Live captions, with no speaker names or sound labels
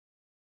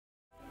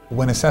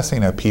When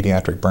assessing a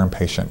pediatric burn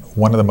patient,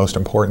 one of the most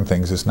important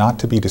things is not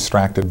to be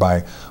distracted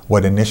by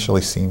what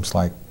initially seems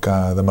like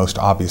the most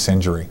obvious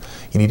injury.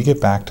 You need to get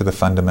back to the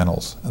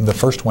fundamentals. And the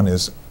first one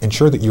is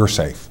ensure that you're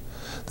safe.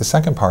 The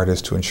second part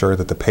is to ensure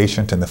that the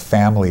patient and the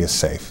family is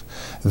safe.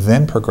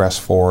 Then progress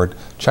forward,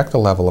 check the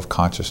level of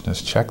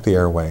consciousness, check the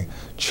airway,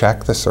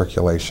 check the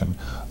circulation.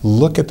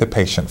 Look at the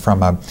patient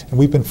from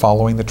we've been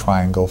following the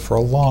triangle for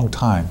a long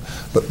time,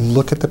 but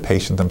look at the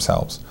patient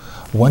themselves.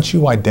 Once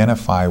you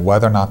identify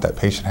whether or not that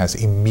patient has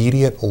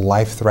immediate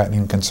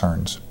life-threatening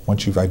concerns,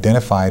 once you've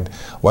identified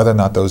whether or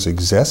not those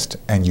exist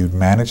and you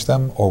manage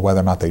them or whether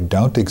or not they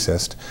don't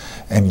exist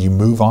and you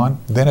move on,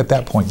 then at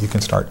that point you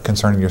can start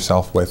concerning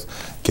yourself with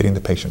getting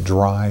the patient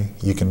dry,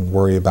 you can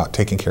worry about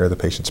taking care of the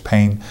patient's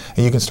pain,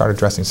 and you can start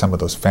addressing some of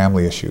those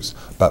family issues.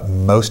 But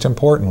most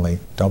importantly,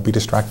 don't be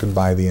distracted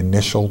by the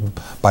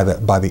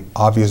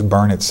obvious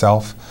burn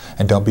itself,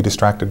 and don't be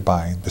distracted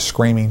by the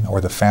screaming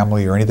or the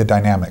family or any of the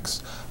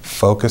dynamics.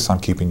 Focus on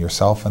keeping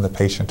yourself and the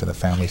patient and the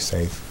family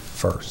safe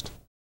first.